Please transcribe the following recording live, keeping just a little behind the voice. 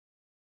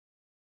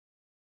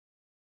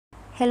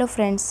Hello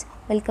friends,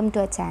 welcome to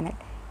our channel.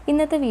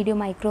 ഇന്നത്തെ video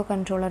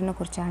മൈക്രോകൺട്രോളറിനെ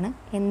കുറിച്ചാണ്.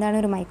 എന്താണ്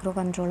ഒരു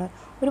മൈക്രോകൺട്രോളർ?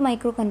 ഒരു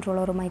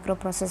മൈക്രോകൺട്രോളറും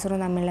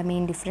മൈക്രോപ്രൊസസ്സറും തമ്മിലുള്ള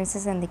മെയിൻ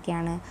ഡിഫറൻസസ്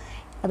എന്തൊക്കെയാണ്?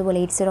 അതുപോലെ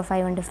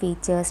 8051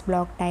 ഫീച്ചേഴ്സ്,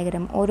 ബ്ലോക്ക്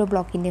ഡയഗ്രാം, ഓരോ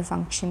ബ്ലോക്കിൻ്റെയും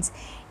ഫങ്ഷൻസ്,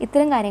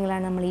 ഇത്തരം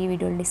കാര്യങ്ങളാണ് നമ്മൾ ഈ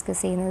വീഡിയോയിൽ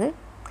ഡിസ്കസ് ചെയ്യുന്നത്.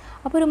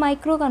 അപ്പോൾ ഒരു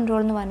മൈക്രോ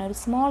കൺട്രോളർ എന്ന് പറഞ്ഞാൽ ഒരു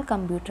സ്മോൾ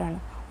കമ്പ്യൂട്ടറാണ്.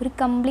 ഒരു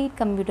കംപ്ലീറ്റ്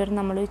കമ്പ്യൂട്ടർ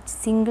നമ്മൾ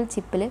സിംഗിൾ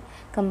ചിപ്പിൽ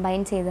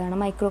കമ്പൈൻ ചെയ്തതാണ്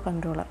മൈക്രോ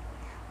കൺട്രോളർ.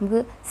 നമുക്ക്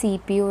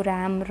CPU,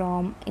 RAM,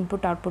 ROM,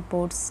 input output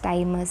ports,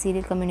 timer,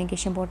 serial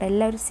communication port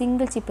എല്ലാം ഒരു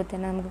സിംഗിൾ ചിപ്പിൽ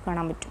തന്നെ നമുക്ക്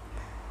കാണാൻ പറ്റും.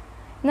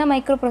 എന്നാൽ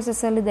മൈക്രോ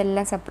പ്രോസസ്സറിൽ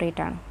ഇതെല്ലാം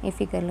സെപ്പറേറ്റ് ആണ്. ഈ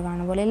ഫിഗറിൽ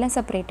കാണുന്ന പോലെ എല്ലാം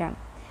സെപ്പറേറ്റ് ആണ്.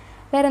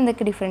 വേറെ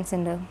എന്തൊക്കെ ഡിഫറൻസ്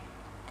ഉണ്ട്?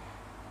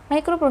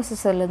 മൈക്രോ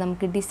പ്രോസസ്സറിൽ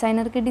നമുക്ക്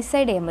ഡിസൈനർക്ക്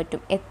ഡിസൈഡ് ചെയ്യാൻ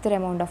പറ്റും എത്ര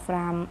എമൗണ്ട് ഓഫ്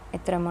RAM,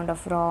 എത്ര amount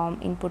of ROM,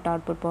 input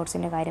output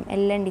പോർട്സിൻ്റെ കാര്യം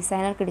എല്ലാം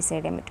ഡിസൈനർക്ക്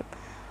ഡിസൈഡ് ചെയ്യാൻ പറ്റും.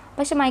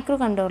 പക്ഷേ മൈക്രോ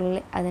കൺട്രോളറിൽ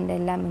അതിൻ്റെ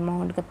എല്ലാം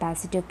എമൗണ്ട്,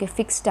 കപ്പാസിറ്റി ഒക്കെ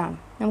ഫിക്സ്ഡ് ആണ്,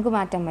 നമുക്ക്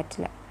മാറ്റാൻ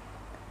പറ്റില്ല.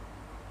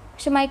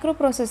 പക്ഷേ മൈക്രോ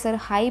പ്രോസസ്സർ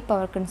ഹൈ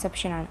പവർ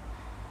കൺസപ്ഷനാണ്.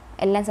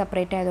 എല്ലാം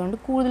സെപ്പറേറ്റ് ആയതുകൊണ്ട്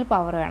കൂടുതൽ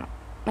പവർ വേണം.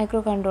 മൈക്രോ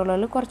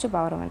കൺട്രോളറിൽ കുറച്ച്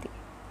പവർ മതി.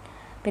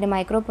 പിന്നെ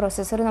മൈക്രോ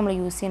പ്രോസസ്സർ നമ്മൾ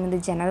യൂസ് ചെയ്യുന്നത്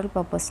ജനറൽ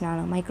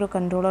പർപ്പസിനാണ്. മൈക്രോ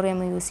കൺട്രോളർ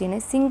നമ്മൾ യൂസ്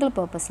ചെയ്യുന്നത് സിംഗിൾ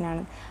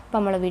പർപ്പസിനാണ്. ഇപ്പോൾ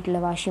നമ്മളെ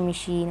വീട്ടിലെ വാഷിംഗ്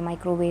മെഷീൻ,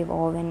 മൈക്രോവേവ്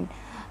ഓവൻ,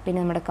 പിന്നെ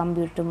നമ്മുടെ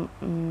കമ്പ്യൂട്ടറും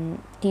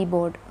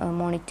കീബോർഡ്,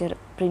 മോണിറ്റർ,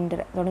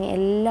 പ്രിൻ്റർ തുടങ്ങിയ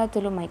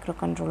എല്ലാത്തിലും മൈക്രോ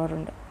കൺട്രോളർ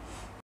ഉണ്ട്.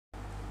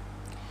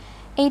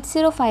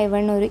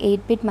 8051 ഒരു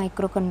 8-bit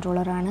മൈക്രോ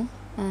കൺട്രോളറാണ്.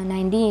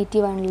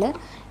 1981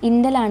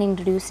 ഇൻ്റലാണ്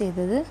ഇൻട്രൊഡ്യൂസ്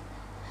ചെയ്തത്.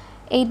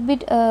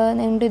 8-bit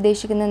കൊണ്ട്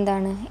ഉദ്ദേശിക്കുന്നത്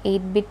എന്താണ്?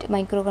 8-bit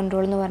മൈക്രോ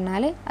കൺട്രോൾ എന്ന്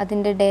പറഞ്ഞാൽ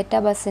അതിൻ്റെ ഡേറ്റ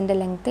ബസ്സിൻ്റെ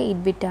ലെങ്ത്ത്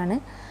 8-bit ആണ്.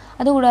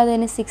 അതുകൂടാതെ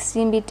തന്നെ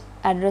 16-bit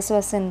അഡ്രസ്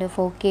ബസ് ഉണ്ട്,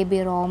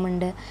 4KB ROM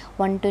ഉണ്ട്,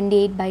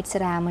 128 bytes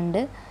RAM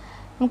ഉണ്ട്.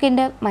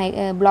 നമുക്കിതിൻ്റെ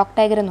ബ്ലോക്ക്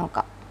ഡയഗ്രാം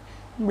നോക്കാം.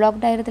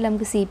 ബ്ലോക്ക് ഡയഗ്രത്തിൽ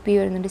നമുക്ക് CPU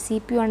വരുന്നുണ്ട്.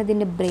 CPU ആണ്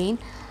ഇതിൻ്റെ ബ്രെയിൻ.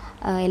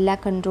 എല്ലാ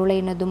കൺട്രോൾ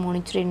ചെയ്യുന്നതും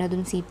മോണിറ്റർ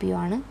ചെയ്യുന്നതും CPU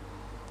ആണ്.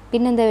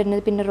 പിന്നെന്താ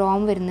വരുന്നത്? പിന്നെ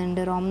ROM വരുന്നുണ്ട്.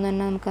 ROM എന്ന്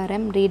പറഞ്ഞാൽ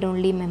നമുക്കറിയാം റീഡ്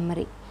ഓൺലി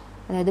മെമ്മറി,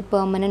 അതായത്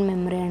പെർമനൻറ്റ്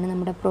മെമ്മറിയാണ്.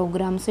 നമ്മുടെ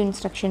പ്രോഗ്രാംസും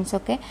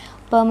ഇൻസ്ട്രക്ഷൻസൊക്കെ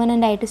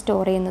പെർമനൻ്റ് ആയിട്ട്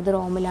സ്റ്റോർ ചെയ്യുന്നത്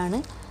റോമിലാണ്.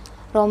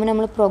 റോമിന്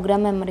നമ്മൾ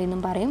പ്രോഗ്രാം മെമ്മറി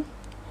എന്നും പറയും.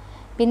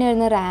 പിന്നെ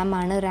വരുന്നത് RAM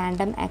ആണ്,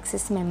 റാൻഡം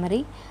ആക്സസ്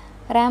മെമ്മറി.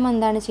 RAM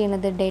എന്താണ്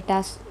ചെയ്യുന്നത്?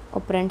 ഡേറ്റാസ്,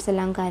 ഓപ്പറൻസ്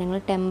എല്ലാം കാര്യങ്ങൾ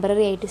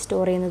ടെമ്പററി ആയിട്ട്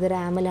സ്റ്റോർ ചെയ്യുന്നത്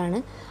റാമിലാണ്.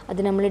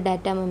 അത് നമ്മൾ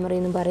ഡാറ്റ മെമ്മറി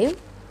എന്നും പറയും.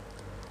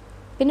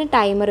 പിന്നെ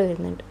ടൈമർ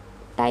വരുന്നുണ്ട്.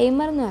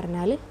 ടൈമർ എന്ന്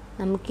പറഞ്ഞാൽ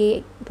നമുക്ക് ഈ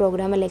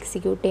പ്രോഗ്രാമെല്ലാം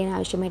എക്സിക്യൂട്ട് ചെയ്യാൻ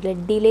ആവശ്യമായിട്ടുള്ള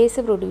ഡിലേസ്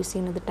പ്രൊഡ്യൂസ്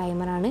ചെയ്യുന്നത്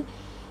ടൈമറാണ്.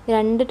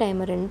 2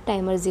 ടൈമറുണ്ട്,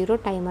 ടൈമർ 0,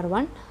 ടൈമർ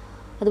 1.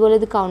 അതുപോലെ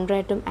ഇത്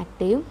കൗണ്ടറായിട്ടും ആക്ട്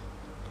ചെയ്യും.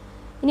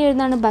 ഇനി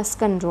വരുന്നതാണ് ബസ്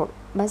കൺട്രോൾ.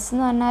 ബസ്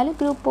എന്ന് പറഞ്ഞാൽ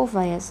ഗ്രൂപ്പ് ഓഫ്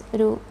വയേഴ്സ്,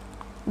 ഒരു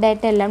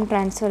ഡാറ്റ എല്ലാം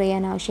ട്രാൻസ്ഫർ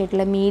ചെയ്യാൻ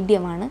ആവശ്യമായിട്ടുള്ള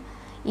മീഡിയമാണ്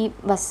ഈ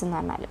ബസ് എന്ന്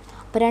പറഞ്ഞാൽ.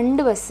 അപ്പോൾ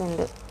 2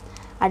 ബസ്സുണ്ട്,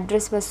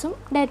 അഡ്രസ് ബസ്സും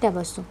ഡാറ്റ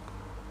ബസ്സും.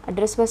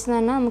 അഡ്രസ് ബസ് എന്ന്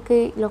പറഞ്ഞാൽ നമുക്ക്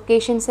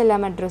ലൊക്കേഷൻസ്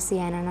എല്ലാം അഡ്രസ്സ്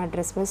ചെയ്യാനാണ്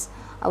അഡ്രസ് ബസ്.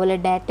 അതുപോലെ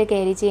ഡാറ്റ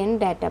ക്യാരി ചെയ്യാൻ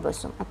ഡാറ്റ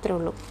ബസ്സും, അത്രേ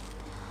ഉള്ളൂ.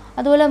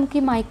 അതുപോലെ നമുക്ക്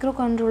ഈ മൈക്രോ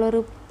കൺട്രോളർ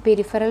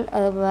പെരിഫറൽ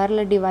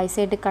വേറെയുള്ള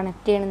ഡിവൈസായിട്ട്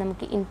കണക്ട് ചെയ്യണം.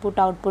 നമുക്ക് ഇൻപുട്ട്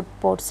ഔട്ട്പുട്ട്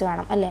പോർട്സ്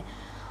വേണം അല്ലേ?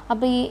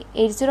 അപ്പോൾ ഈ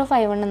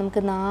 8051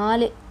 നമുക്ക്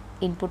 4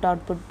 ഇൻപുട്ട്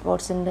ഔട്ട്പുട്ട്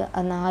പോർട്സ് ഉണ്ട്.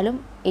 അത് 4ഉം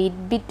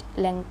 8-bit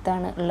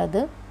ലെങ്ത്താണ്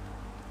ഉള്ളത്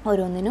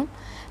ഓരോന്നിനും.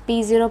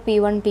 P0,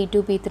 P1,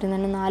 P2, P3 എന്ന്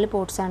പറഞ്ഞാൽ 4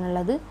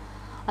 പോർട്സാണുള്ളത്.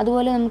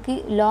 അതുപോലെ നമുക്ക്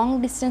ലോങ്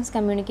ഡിസ്റ്റൻസ്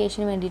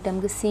കമ്മ്യൂണിക്കേഷന് വേണ്ടിയിട്ട്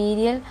നമുക്ക്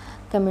സീരിയൽ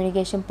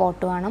കമ്മ്യൂണിക്കേഷൻ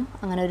പോർട്ട് വേണം.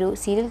 അങ്ങനെ ഒരു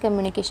സീരിയൽ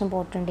കമ്മ്യൂണിക്കേഷൻ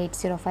പോർട്ട് ഉണ്ട്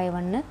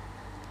 8051.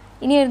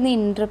 ഇനി വരുന്ന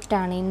ഇൻട്രപ്റ്റ്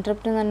ആണ്.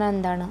 ഇൻട്രപ്റ്റ് എന്ന് പറഞ്ഞാൽ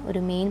എന്താണ്? ഒരു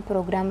മെയിൻ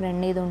പ്രോഗ്രാം റൺ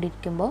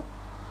ചെയ്തുകൊണ്ടിരിക്കുമ്പോൾ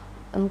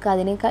നമുക്ക്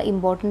അതിനേക്കാൾ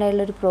ഇമ്പോർട്ടൻ്റ്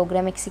ആയിട്ടുള്ളൊരു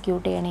പ്രോഗ്രാം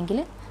എക്സിക്യൂട്ട് ചെയ്യണമെങ്കിൽ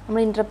നമ്മൾ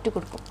ഇൻട്രപ്റ്റ്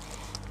കൊടുക്കും.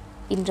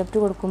 ഇൻട്രപ്റ്റ്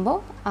കൊടുക്കുമ്പോൾ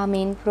ആ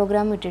മെയിൻ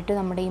പ്രോഗ്രാം വിട്ടിട്ട്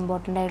നമ്മുടെ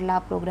ഇമ്പോർട്ടൻ്റ് ആയിട്ടുള്ള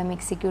ആ പ്രോഗ്രാം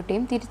എക്സിക്യൂട്ട്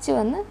ചെയ്യും, തിരിച്ച്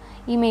വന്ന്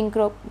ഈ മെയിൻ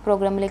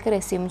പ്രോഗ്രാമിലേക്ക്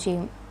റെസ്യൂം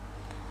ചെയ്യും.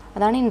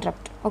 അതാണ്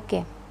ഇൻട്രപ്റ്റ്.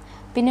 ഓക്കെ.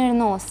 പിന്നെ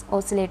വരുന്ന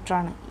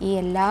ഓസിലേറ്ററാണ്. ഈ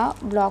എല്ലാ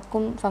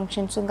ബ്ലോക്കും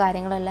ഫങ്ഷൻസും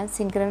കാര്യങ്ങളെല്ലാം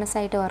സിൻക്രണസ്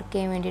ആയിട്ട് വർക്ക്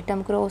ചെയ്യാൻ വേണ്ടിയിട്ട്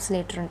നമുക്കൊരു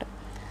ഓസിലേറ്റർ ഉണ്ട്.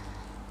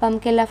 അപ്പോൾ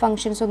നമുക്ക് എല്ലാ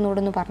ഫങ്ഷൻസും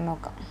ഒന്നുകൂടെ ഒന്ന് പറഞ്ഞു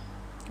നോക്കാം.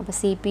 അപ്പോൾ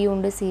CPU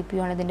ഉണ്ട്. CPU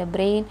ആണ് ഇതിൻ്റെ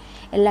ബ്രെയിൻ.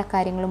 എല്ലാ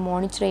കാര്യങ്ങളും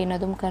മോണിറ്റർ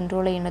ചെയ്യുന്നതും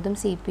കൺട്രോൾ ചെയ്യുന്നതും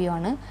CPU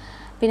ആണ്.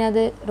 പിന്നെ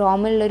അത്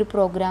റോമിലുള്ളൊരു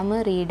പ്രോഗ്രാം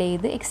റീഡ്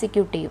ചെയ്ത്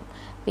എക്സിക്യൂട്ട് ചെയ്യും.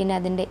 പിന്നെ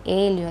അതിൻ്റെ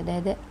ALU,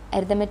 അതായത്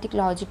അരിതമെറ്റിക്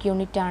ലോജിക്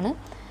യൂണിറ്റ് ആണ്.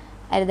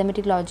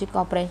 അരിതമെറ്റിക് ലോജിക്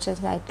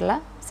ഓപ്പറേഷൻസ് ആയിട്ടുള്ള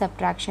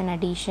സബ്ട്രാക്ഷൻ,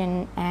 അഡീഷൻ,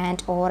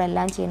 ആൻഡ് ഓർ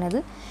എല്ലാം ചെയ്യുന്നത്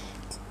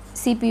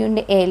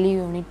CPUൻ്റെ ALU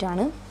യൂണിറ്റ്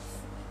ആണ്.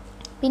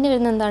 പിന്നെ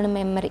വരുന്നത് എന്താണ്?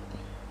 മെമ്മറി.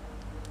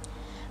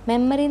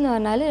 മെമ്മറി എന്ന്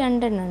പറഞ്ഞാൽ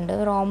 2 എണ്ണം ഉണ്ട്.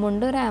 ROM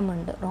ഉണ്ട്, RAM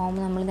ഉണ്ട്. ROM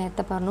നമ്മൾ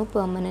നേരത്തെ പറഞ്ഞു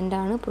പെർമനൻ്റ്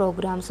ആണ്,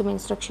 പ്രോഗ്രാംസും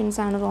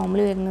ഇൻസ്ട്രക്ഷൻസാണ് ROMൽ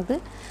വരുന്നത്.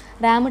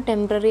 RAM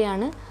ടെമ്പററി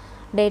ആണ്,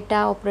 ഡേറ്റ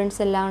ഓപ്പറൻസ്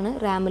എല്ലാം ആണ്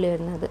RAMൽ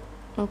വരുന്നത്.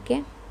 ഓക്കെ.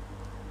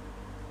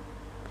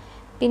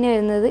 പിന്നെ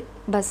വരുന്നത്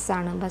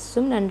ബസ്സാണ്.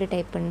 ബസ്സും 2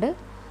 ടൈപ്പ് ഉണ്ട്,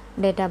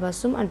 ഡേറ്റ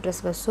ബസ്സും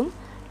അഡ്രസ് ബസ്സും.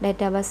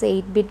 ഡേറ്റ ബസ്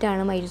 8-bit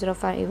ആണ്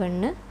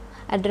 8051.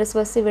 അഡ്രസ്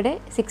ബസ് ഇവിടെ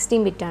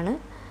 16-bit ആണ്.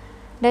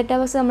 ഡേറ്റ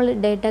ബസ് നമ്മൾ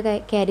ഡേറ്റ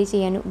ക്യാരി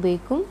ചെയ്യാൻ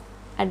ഉപയോഗിക്കും.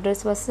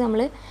 അഡ്രസ് ബസ്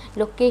നമ്മൾ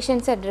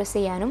ലൊക്കേഷൻസ് അഡ്രസ്സ്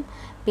ചെയ്യാനും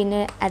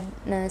പിന്നെ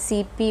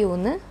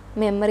CPU-ന്ന്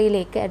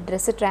മെമ്മറിയിലേക്ക്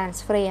അഡ്രസ്സ്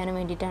ട്രാൻസ്ഫർ ചെയ്യാനും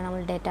വേണ്ടിയിട്ടാണ്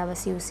നമ്മൾ ഡേറ്റ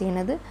ബസ് യൂസ്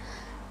ചെയ്യുന്നത്,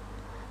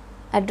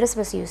 അഡ്രസ്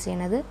ബസ് യൂസ്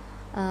ചെയ്യുന്നത്.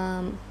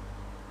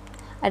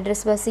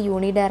 Address bus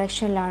uni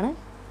ഡയറക്ഷനിലാണ്,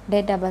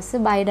 data bus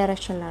by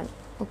ഡയറക്ഷനിലാണ്.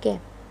 Okay.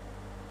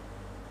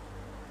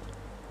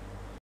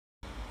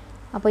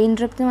 അപ്പോൾ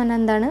ഇൻട്രപ്റ്റ് എന്ന്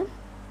പറഞ്ഞാൽ എന്താണ്?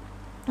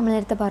 നമ്മൾ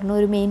നേരത്തെ പറഞ്ഞു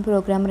ഒരു മെയിൻ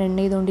പ്രോഗ്രാം റൺ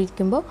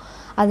ചെയ്തുകൊണ്ടിരിക്കുമ്പോൾ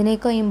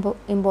അതിനേക്കാൾ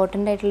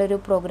ഇമ്പോർട്ടൻ്റ് ആയിട്ടുള്ളൊരു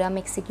പ്രോഗ്രാം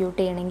എക്സിക്യൂട്ട്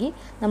ചെയ്യണമെങ്കിൽ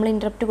നമ്മൾ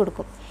ഇൻറ്ററപ്റ്റ്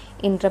കൊടുക്കും.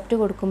 ഇൻറ്ററപ്റ്റ്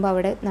കൊടുക്കുമ്പോൾ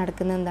അവിടെ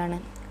നടക്കുന്ന എന്താണ്,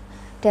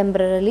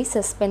 temporarily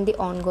suspend the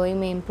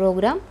ongoing main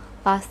programme,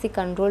 pass the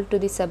control to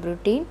the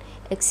subroutine,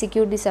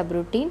 execute the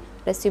subroutine,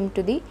 resume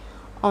to the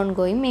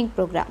ongoing main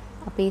programme.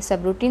 അപ്പോൾ ഈ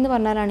സബ്റൂട്ടീൻ എന്ന്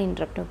പറഞ്ഞാലാണ്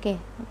ഇൻറ്ററപ്റ്റ്. ഓക്കെ,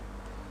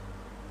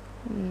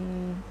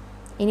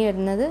 ഇനി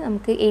വരുന്നത്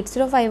നമുക്ക്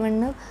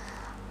 8051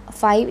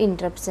 5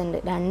 ഇൻറ്ററപ്റ്റ്സ് ഉണ്ട്.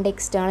 2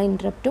 എക്സ്റ്റേണൽ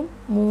ഇൻറ്ററപ്റ്റും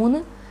 3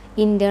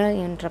 ഇൻറ്റേർണൽ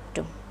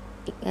ഇൻറ്ററപ്റ്റും.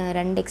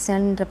 2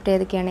 എക്സ്റ്റേണൽ ഇൻറ്ററപ്റ്റ്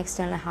ഏതൊക്കെയാണ്?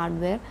 External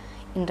hardware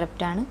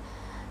ഇൻറ്ററപ്റ്റാണ്.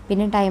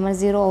 പിന്നെ timer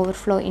 0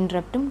 overflow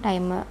ഇൻറ്ററപ്റ്റും,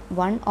 timer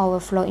 1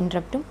 overflow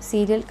ഇൻറ്ററപ്റ്റും,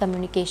 serial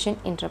communication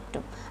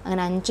ഇൻറ്ററപ്റ്റും.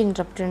 അങ്ങനെ 5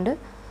 ഇൻറ്ററപ്റ്റ് ഉണ്ട്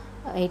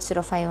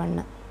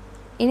 8051.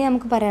 ഇനി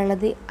നമുക്ക്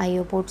പറയാനുള്ളത്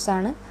IO പോർട്സ്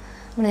ആണ്.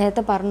 നമ്മൾ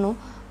നേരത്തെ പറഞ്ഞു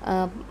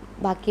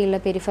ബാക്കിയുള്ള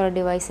പെരിഫറൽ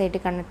ഡിവൈസായിട്ട്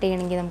കണക്ട്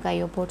ചെയ്യണമെങ്കിൽ നമുക്ക്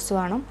IO പോർട്സ്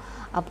വേണം.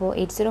 അപ്പോൾ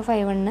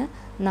 8051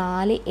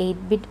 4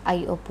 8-bit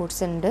IO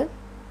പോർട്സ് ഉണ്ട്.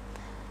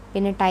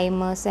 പിന്നെ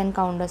ടൈമേഴ്സ് ആൻഡ്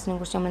കൗണ്ടേഴ്സിനെ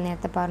കുറിച്ച് നമ്മൾ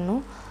നേരത്തെ പറഞ്ഞു.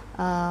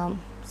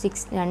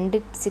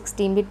 2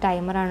 16-bit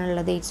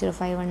ടൈമറാണുള്ളത്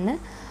 8051.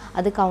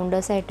 അത്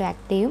കൗണ്ടേഴ്സായിട്ട്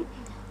ആക്ട് ചെയ്യും.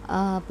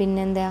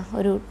 പിന്നെന്താ,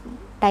 ഒരു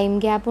ടൈം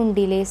ഗ്യാപ്പും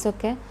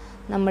ഡിലേസൊക്കെ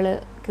നമ്മൾ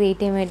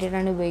ക്രിയേറ്റ് ചെയ്യാൻ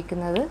വേണ്ടിയിട്ടാണ്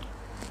ഉപയോഗിക്കുന്നത്.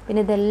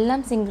 പിന്നെ ഇതെല്ലാം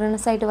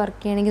സിങ്ക്രണസ് ആയിട്ട് വർക്ക്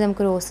ചെയ്യണമെങ്കിൽ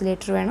നമുക്കൊരു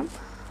ഓസിലേറ്റർ വേണം.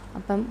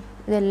 അപ്പം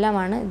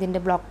ഇതെല്ലാമാണ് ഇതിൻ്റെ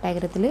ബ്ലോക്ക്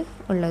ഡയഗ്രത്തിൽ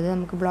ഉള്ളത്.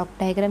 നമുക്ക് ബ്ലോക്ക്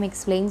ഡയഗ്രാം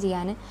എക്സ്പ്ലെയിൻ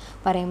ചെയ്യാൻ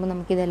പറയുമ്പോൾ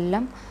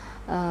നമുക്കിതെല്ലാം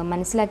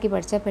മനസ്സിലാക്കി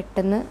പഠിച്ചാൽ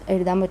പെട്ടെന്ന്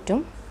എഴുതാൻ പറ്റും.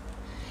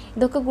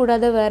 ഇതൊക്കെ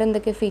കൂടാതെ വേറെ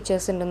എന്തൊക്കെ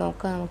ഫീച്ചേഴ്സ് ഉണ്ട്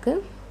നോക്കാം നമുക്ക്.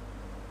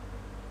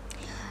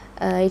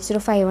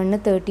 8051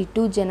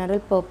 32 ജനറൽ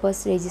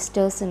പർപ്പസ്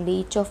രജിസ്റ്റേഴ്സ് ഉണ്ട്.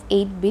 Each of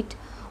 8-bit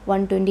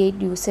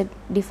 128 user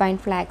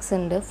defined flags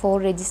ഉണ്ട്. 4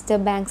 രജിസ്റ്റർ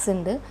ബാങ്ക്സ്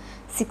ഉണ്ട്.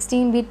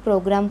 16-bit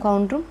പ്രോഗ്രാം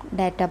കൗണ്ടറും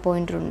ഡാറ്റ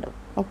പോയിൻ്ററും ഉണ്ട്.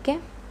 ഓക്കെ,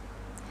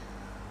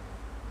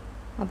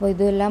 അപ്പോൾ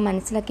ഇതെല്ലാം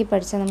മനസ്സിലാക്കി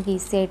പഠിച്ചാൽ നമുക്ക്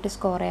ഈസി ആയിട്ട്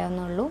സ്കോർ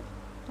ചെയ്യാവുന്നുള്ളൂ.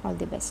 All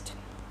the best.